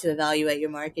team, how to evaluate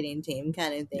your marketing team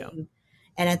kind of thing. Yeah.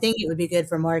 And I think it would be good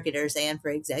for marketers and for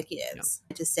executives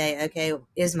to say, okay,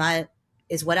 is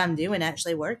is what I'm doing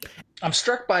actually working? I'm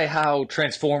struck by how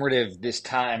transformative this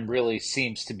time really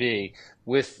seems to be,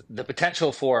 with the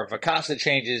potential for Vacasa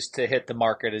changes to hit the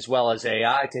market as well as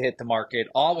AI to hit the market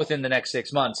all within the next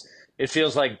 6 months. It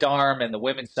feels like DARM and the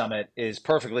Women's Summit is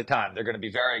perfectly timed. They're going to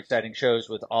be very exciting shows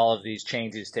with all of these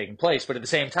changes taking place. But at the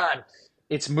same time,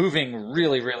 it's moving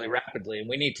really, really rapidly, and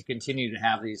we need to continue to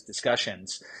have these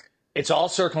discussions. It's all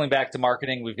circling back to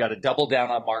marketing. We've got to double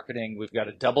down on marketing. We've got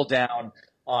to double down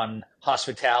on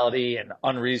hospitality and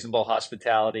unreasonable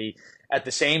hospitality. At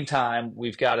the same time,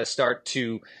 we've got to start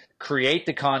to create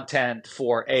the content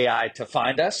for AI to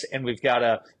find us, and we've got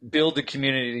to build the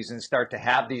communities and start to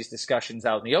have these discussions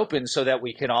out in the open so that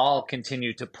we can all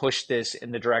continue to push this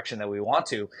in the direction that we want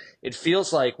to. It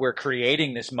feels like we're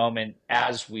creating this moment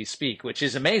as we speak, which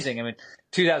is amazing. I mean,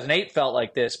 2008 felt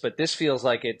like this, but this feels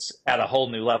like it's at a whole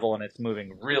new level and it's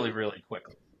moving really, really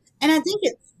quickly. And I think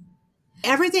it's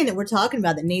everything that we're talking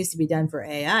about that needs to be done for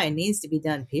AI needs to be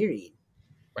done, period.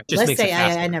 Right. Let's say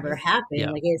AI never happened.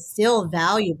 Like, it's still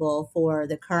valuable for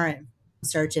the current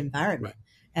search environment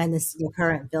and the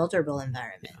current filterable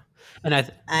environment. And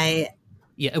but I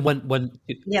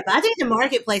think the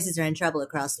marketplaces are in trouble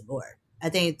across the board. I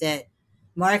think that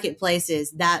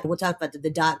marketplaces, that we'll talk about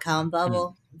the .com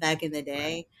bubble back in the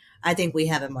day. I think we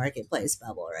have a marketplace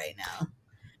bubble right now,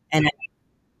 and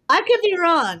I could be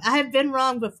wrong. I have been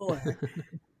wrong before.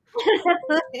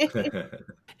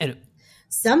 And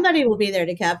somebody will be there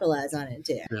to capitalize on it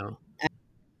too. No.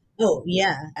 Oh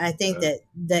yeah, I think that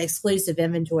the exclusive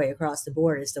inventory across the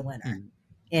board is the winner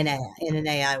in an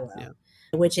AI world,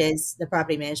 which is the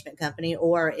property management company,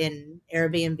 or in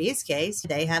Airbnb's case,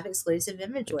 they have exclusive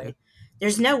inventory. Okay.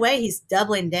 There's no way he's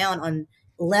doubling down on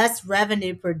less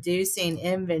revenue producing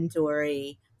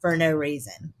inventory for no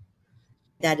reason.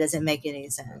 That doesn't make any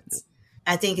sense.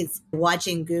 I think it's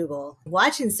watching Google,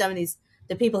 watching some of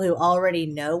the people who already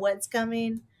know what's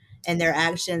coming and their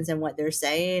actions and what they're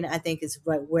saying. I think is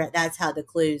that's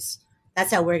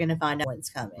how we're going to find out what's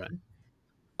coming. Right.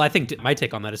 I think my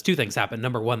take on that is two things happened.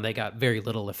 Number one, they got very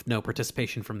little, if no,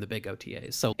 participation from the big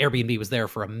OTAs. So Airbnb was there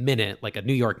for a minute, like a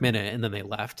New York minute, and then they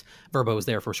left. Vrbo was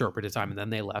there for a short period of time, and then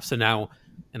they left. So now,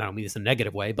 and I don't mean this in a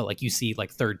negative way, but like you see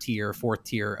like third tier, fourth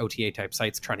tier OTA type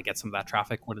sites trying to get some of that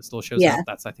traffic when it still shows up.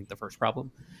 That's, I think, the first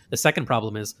problem. The second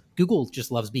problem is Google just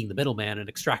loves being the middleman and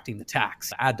extracting the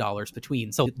tax, ad dollars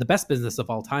between. So the best business of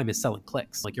all time is selling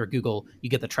clicks. Like you're Google, you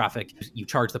get the traffic, you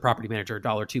charge the property manager $1,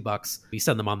 $2, you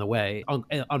send them on the way.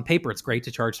 On paper, it's great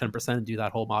to charge 10% and do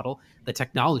that whole model. The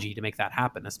technology to make that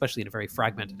happen, especially in a very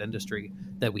fragmented industry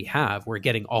that we have, we're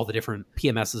getting all the different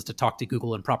PMSs to talk to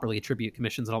Google and properly attribute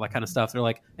commissions and all that kind of stuff. They're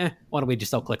like, why don't we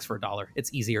just sell clicks for $1?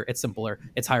 It's easier, it's simpler,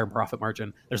 it's higher profit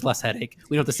margin, there's less headache.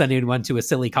 We don't have to send anyone to a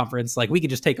silly conference. Like we can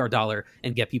just take our $1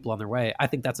 and get people on their way. I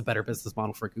think that's a better business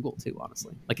model for Google too,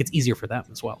 honestly. Like it's easier for them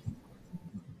as well.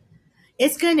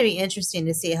 It's going to be interesting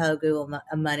to see how Google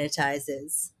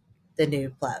monetizes the new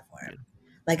platform.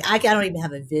 Like I don't even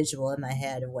have a visual in my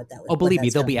head of what that was. Oh, believe me,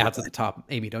 there'll be ads at the top.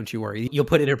 Amy, don't you worry. You'll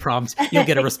put in a prompt, you'll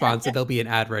get a response, and there'll be an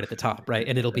ad right at the top, right?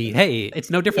 And it'll be, hey, it's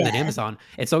no different than Amazon.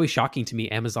 It's always shocking to me,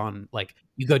 Amazon, like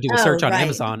you go do a search on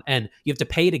Amazon and you have to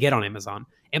pay to get on Amazon.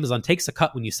 Amazon takes a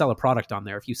cut when you sell a product on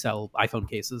there, if you sell iPhone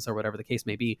cases or whatever the case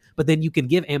may be. But then you can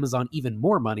give Amazon even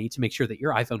more money to make sure that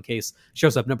your iPhone case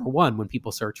shows up number one when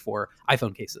people search for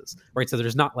iPhone cases, right? So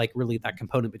there's not like really that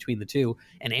component between the two.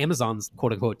 And Amazon's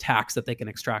quote unquote tax that they can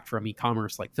extract from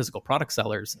e-commerce, like physical product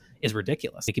sellers, is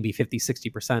ridiculous. It can be 50,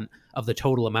 60% of the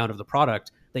total amount of the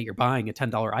product that you're buying a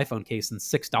 $10 iPhone case, and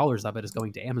 $6 of it is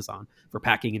going to Amazon for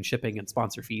packing and shipping and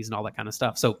sponsor fees and all that kind of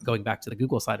stuff. So going back to the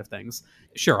Google side of things,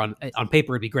 sure, on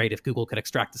paper, it'd be great if Google could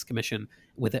extract this commission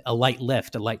with a light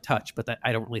lift, a light touch, but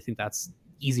I don't really think that's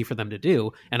easy for them to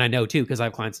do. And I know too, because I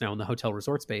have clients now in the hotel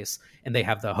resort space, and they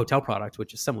have the hotel product,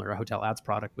 which is similar, a hotel ads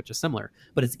product, which is similar,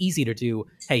 but it's easy to do.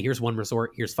 Hey, here's one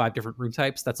resort, here's 5 different room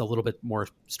types. That's a little bit more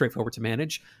straightforward to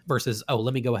manage versus, oh,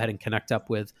 let me go ahead and connect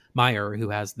up with Meyer, who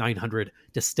has 900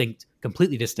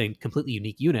 completely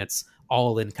unique units,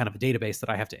 all in kind of a database that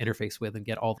I have to interface with and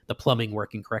get all the plumbing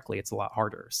working correctly. It's a lot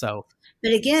harder. So,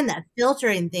 but again, that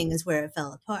filtering thing is where it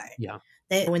fell apart. Yeah.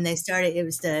 When they started, it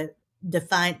was to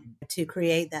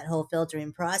create that whole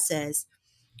filtering process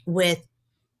with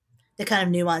the kind of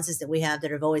nuances that we have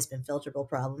that have always been filterable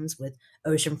problems with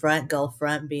oceanfront,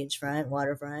 Gulffront, beachfront,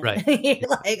 waterfront, right.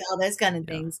 like all those kind of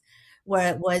things,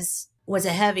 where it was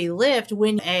a heavy lift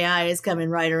when AI is coming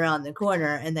right around the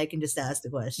corner and they can just ask the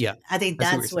question. Yeah, I think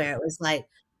that's where it was like,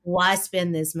 why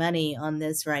spend this money on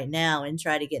this right now and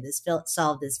try to get this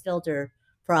solve this filter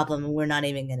problem, and we're not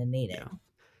even going to need it. Yeah.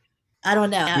 I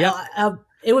don't know. Yeah.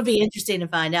 It would be interesting to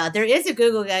find out. There is a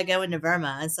Google guy going to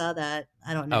Burma. I saw that.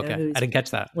 I don't know. Okay, I didn't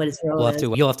catch that. What his role is.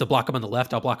 You'll have to block him on the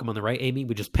left. I'll block him on the right, Amy.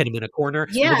 We just pin him in a corner.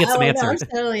 Yeah, we'll get some answers.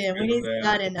 No, totally. And we need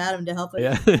Scott and Adam to help us.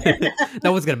 Yeah.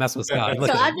 No one's gonna mess with Scott.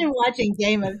 So I've been watching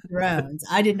Game of Thrones.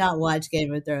 I did not watch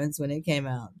Game of Thrones when it came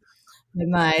out, but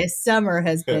my summer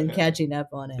has been catching up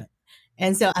on it,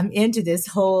 and so I'm into this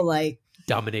whole like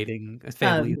dominating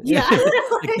family. Yeah,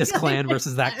 like this clan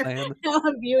versus that clan. How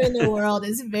I'm viewing the world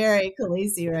is very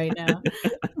Khaleesi right now.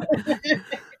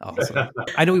 Awesome.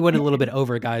 I know we went a little bit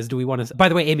over, guys. Do we want to? By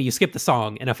the way, Amy, you skipped the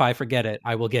song, and if I forget it,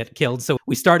 I will get killed. So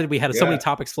we had so many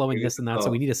topics flowing, this and that. So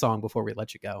we need a song before we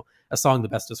let you go. A song that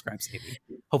best describes Amy.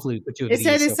 Hopefully, we put you.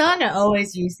 So the song I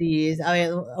always used to use, I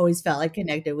always felt like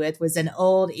connected with, was an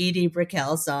old Edie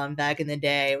Brickell song back in the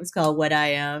day. It was called "What I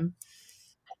Am."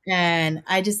 And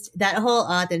that whole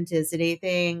authenticity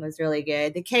thing was really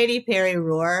good. The Katy Perry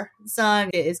Roar song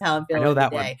is how I'm feeling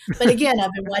today. But again,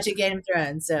 I've been watching Game of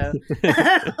Thrones, so.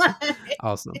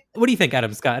 Awesome. What do you think,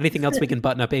 Adam, Scott? Anything else we can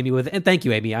button up Amy with? And thank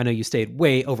you, Amy. I know you stayed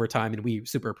way over time, and we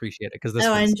super appreciate it because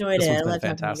I enjoyed it. I love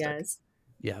fantastic. You guys.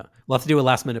 Yeah. We'll have to do a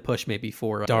last minute push maybe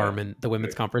for DARM and the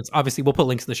women's conference. Obviously, we'll put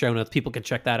links in the show notes. People can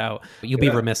check that out. You'll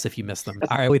be remiss if you miss them.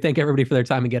 All right. We thank everybody for their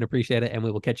time again. Appreciate it. And we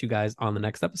will catch you guys on the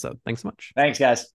next episode. Thanks so much. Thanks, guys.